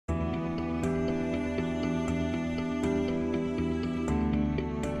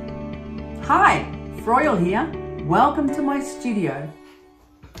Hi, Froyle here. Welcome to my studio.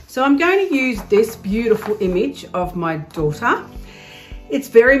 So I'm going to use this beautiful image of my daughter. It's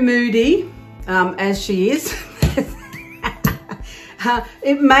very moody, as she is.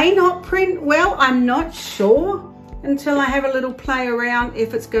 It may not print well, I'm not sure until I have a little play around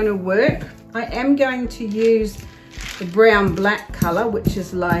if it's going to work. I am going to use the brown black color, which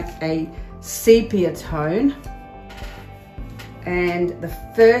is like a sepia tone. And the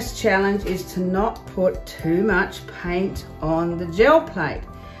first challenge is to not put too much paint on the gel plate.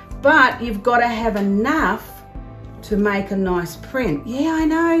 But you've got to have enough to make a nice print. Yeah, I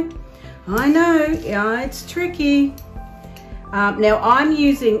know, yeah, it's tricky. Now I'm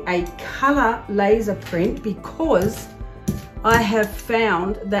using a color laser print because I have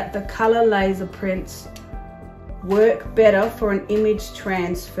found that the color laser prints work better for an image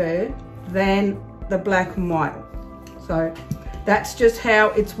transfer than the black and white. So that's just how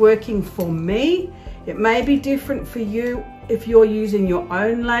it's working for me. It may be different for you if you're using your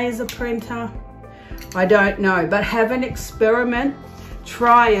own laser printer. I don't know, but have an experiment,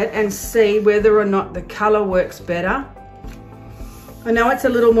 try it and see whether or not the color works better. I know it's a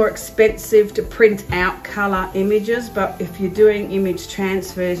little more expensive to print out color images, but if you're doing image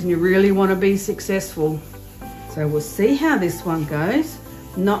transfers and you really want to be successful. So we'll see how this one goes.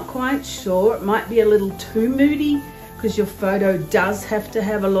 Not quite sure, it might be a little too moody because your photo does have to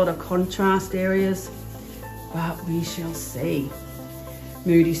have a lot of contrast areas, but we shall see.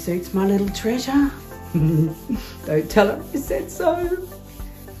 Moody suits my little treasure. Don't tell her I said so.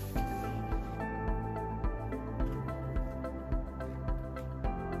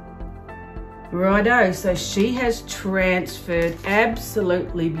 Righto, so she has transferred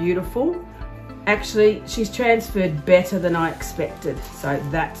absolutely beautiful. Actually, she's transferred better than I expected, so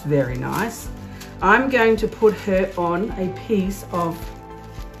that's very nice. I'm going to put her on a piece of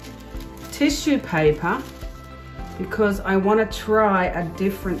tissue paper because I want to try a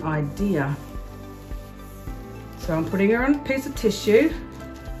different idea. So I'm putting her on a piece of tissue,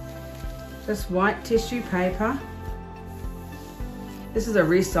 just white tissue paper. This is a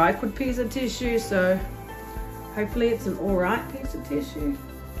recycled piece of tissue, so hopefully it's an all right piece of tissue.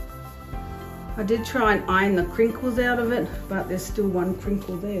 I did try and iron the crinkles out of it, but there's still one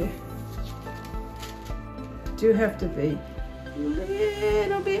crinkle there. Do have to be a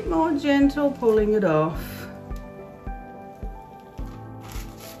little bit more gentle pulling it off.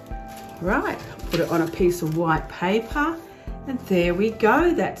 Right, put it on a piece of white paper, and there we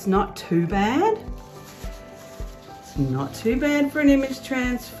go. That's not too bad. Not too bad for an image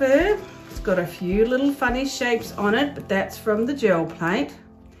transfer. It's got a few little funny shapes on it, but that's from the gel plate.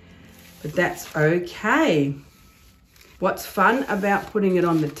 But that's okay. What's fun about putting it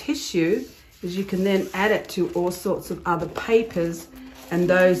on the tissue is you can then add it to all sorts of other papers and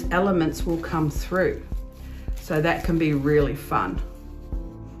those elements will come through. So that can be really fun.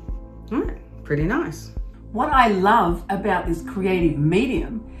 All right, pretty nice. What I love about this creative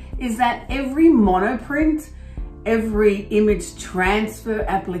medium is that every monoprint, every image transfer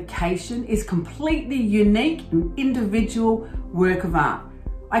application is completely unique and individual work of art.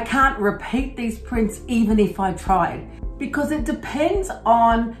 I can't repeat these prints even if I tried because it depends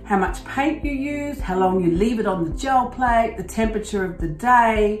on how much paint you use, how long you leave it on the gel plate, the temperature of the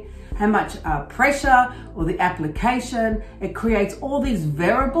day, how much pressure or the application. It creates all these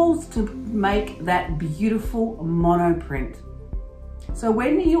variables to make that beautiful monoprint. So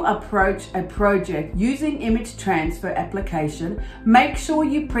when you approach a project using image transfer application, make sure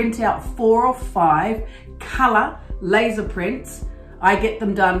you print out 4 or 5 color laser prints. I get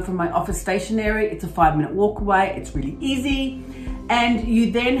them done from my office stationery. It's a 5-minute walk away. It's really easy. And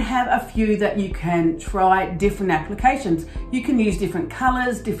you then have a few that you can try different applications. You can use different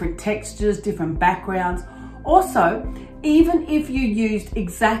colors, different textures, different backgrounds. Also, even if you used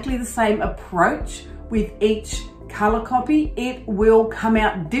exactly the same approach with each color copy, it will come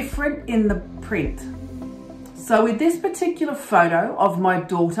out different in the print. So with this particular photo of my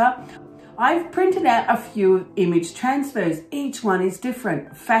daughter, I've printed out a few image transfers. Each one is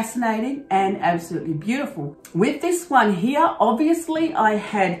different, fascinating and absolutely beautiful. With this one here, obviously I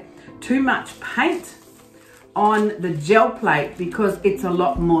had too much paint on the gel plate because it's a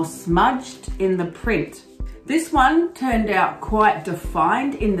lot more smudged in the print. This one turned out quite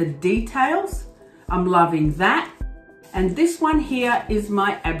defined in the details. I'm loving that. And this one here is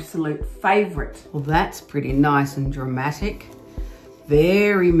my absolute favorite. Well, that's pretty nice and dramatic.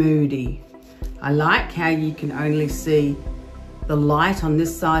 Very moody. I like how you can only see the light on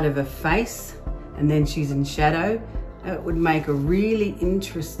this side of her face and then she's in shadow. It would make a really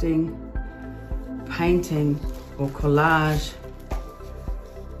interesting painting or collage.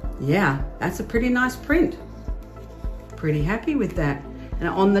 Yeah, that's a pretty nice print. Pretty happy with that. And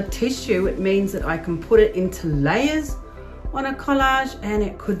on the tissue, it means that I can put it into layers on a collage and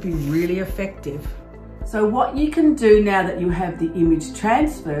it could be really effective. So what you can do now that you have the image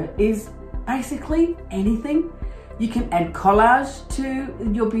transfer is basically anything. You can add collage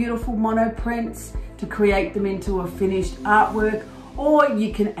to your beautiful mono prints to create them into a finished artwork, or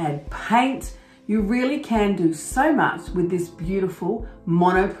you can add paint. You really can do so much with this beautiful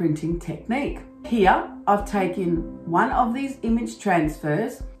mono printing technique. Here, I've taken one of these image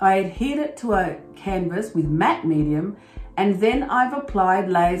transfers, I adhered it to a canvas with matte medium, and then I've applied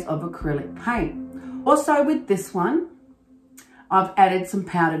layers of acrylic paint. Also with this one, I've added some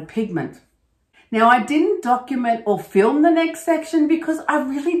powdered pigment. Now I didn't document or film the next section because I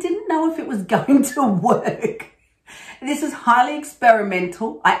really didn't know if it was going to work. This is highly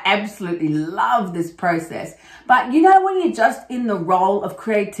experimental. I absolutely love this process. But you know when you're just in the role of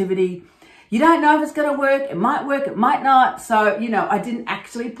creativity, you don't know if it's going to work, it might not. So, you know, I didn't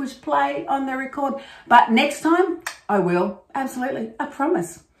actually push play on the record. But next time, I will. Absolutely, I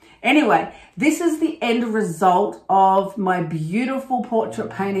promise. Anyway, this is the end result of my beautiful portrait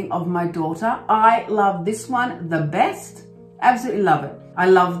painting of my daughter. I love this one the best. Absolutely love it. I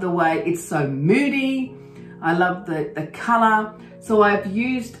love the way it's so moody. I love the color. So I've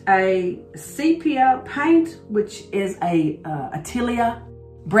used a sepia paint, which is a Atelier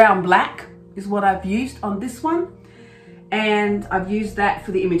brown black is what I've used on this one. And I've used that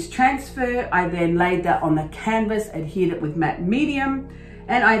for the image transfer. I then laid that on the canvas, adhered it with matte medium,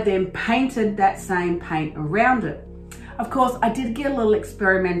 and I then painted that same paint around it. Of course, I did get a little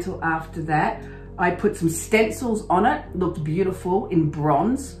experimental after that. I put some stencils on it, looked beautiful in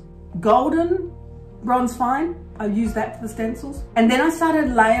bronze. Golden, bronze fine, I used that for the stencils. And then I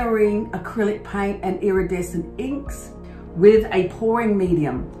started layering acrylic paint and iridescent inks with a pouring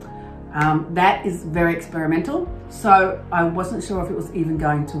medium. That is very experimental, so I wasn't sure if it was even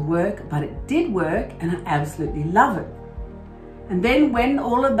going to work, but it did work and I absolutely love it. And then when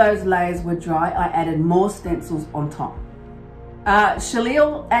all of those layers were dry, I added more stencils on top.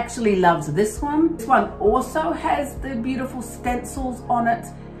 Shalil actually loves this one. This one also has the beautiful stencils on it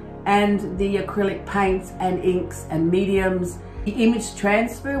and the acrylic paints and inks and mediums. The image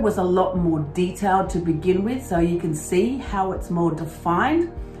transfer was a lot more detailed to begin with, so you can see how it's more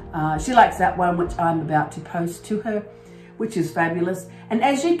defined. She likes that one, which I'm about to post to her, which is fabulous. And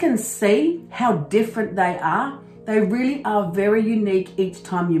as you can see how different they really are very unique each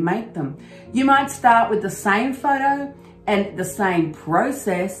time you make them. You might start with the same photo and the same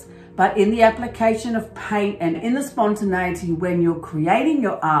process, but in the application of paint and in the spontaneity when you're creating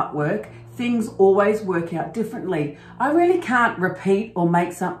your artwork, things always work out differently. I really can't repeat or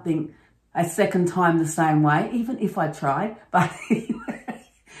make something a second time the same way, even if I tried, but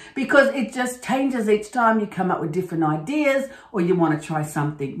because it just changes each time. You come up with different ideas or you want to try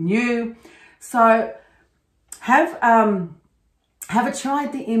something new. So have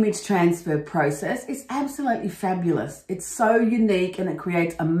tried the image transfer process. It's absolutely fabulous. It's so unique and it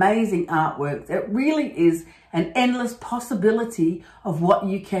creates amazing artwork. It really is an endless possibility of what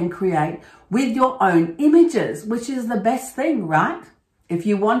you can create with your own images, which is the best thing, right? If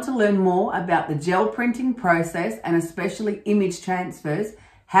you want to learn more about the gel printing process and especially image transfers,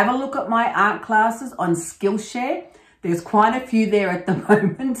 have a look at my art classes on Skillshare. There's quite a few there at the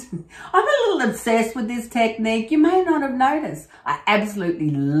moment. I'm a little obsessed with this technique. You may not have noticed. I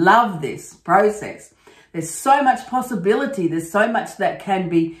absolutely love this process. There's so much possibility. There's so much that can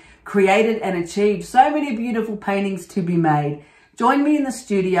be created and achieved. So many beautiful paintings to be made. Join me in the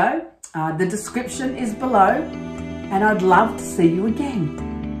studio. The description is below. And I'd love to see you again.